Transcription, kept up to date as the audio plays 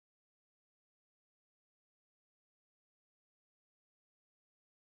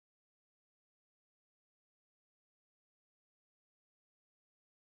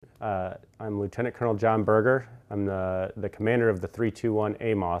I'm Lieutenant Colonel John Berger. I'm the commander of the 321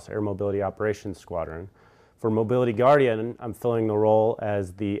 AMOS, Air Mobility Operations Squadron. For Mobility Guardian, I'm filling the role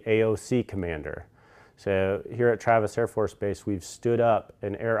as the AOC commander. So here at Travis Air Force Base, we've stood up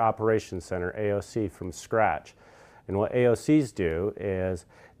an Air Operations Center, AOC, from scratch. And what AOCs do is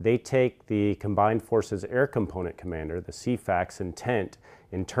they take the Combined Forces Air Component Commander, the CFAC's intent,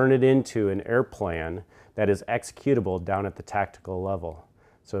 and turn it into an air plan that is executable down at the tactical level.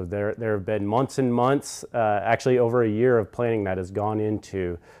 So there have been months and months, actually over a year of planning that has gone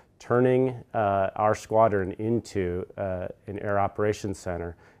into turning our squadron into an Air Operations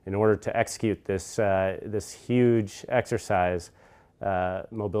Center in order to execute this, this huge exercise,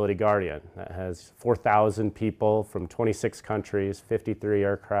 Mobility Guardian, that has 4,000 people from 26 countries, 53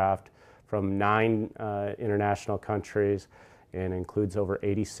 aircraft from 9 international countries, and includes over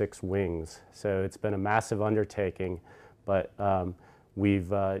 86 wings. So it's been a massive undertaking, but we've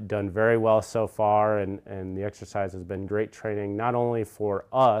done very well so far, and the exercise has been great training, not only for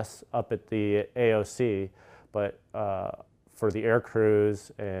us up at the AOC, but for the air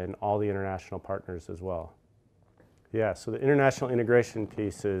crews and all the international partners as well. Yeah, so the international integration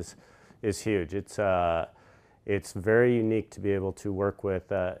piece is huge. It's very unique to be able to work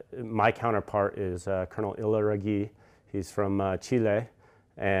with, my counterpart is Colonel Ilaragi. He's from Chile,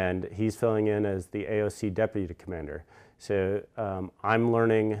 and he's filling in as the AOC Deputy Commander. So I'm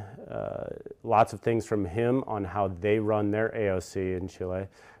learning lots of things from him on how they run their AOC in Chile,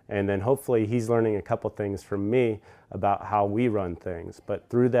 and then hopefully he's learning a couple things from me about how we run things. But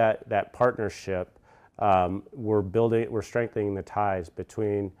through that partnership, we're strengthening the ties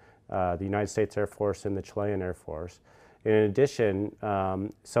between the United States Air Force and the Chilean Air Force. In addition,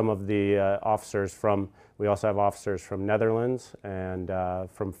 some of the officers we also have officers from Netherlands and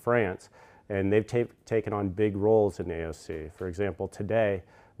from France, and they've taken on big roles in AOC. For example, today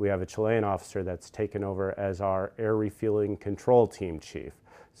we have a Chilean officer that's taken over as our air refueling control team chief.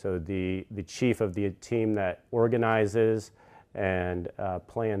 So the chief of the team that organizes and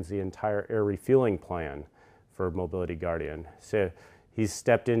plans the entire air refueling plan for Mobility Guardian. So he's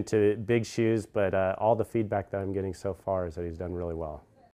stepped into big shoes, but all the feedback that I'm getting so far is that he's done really well.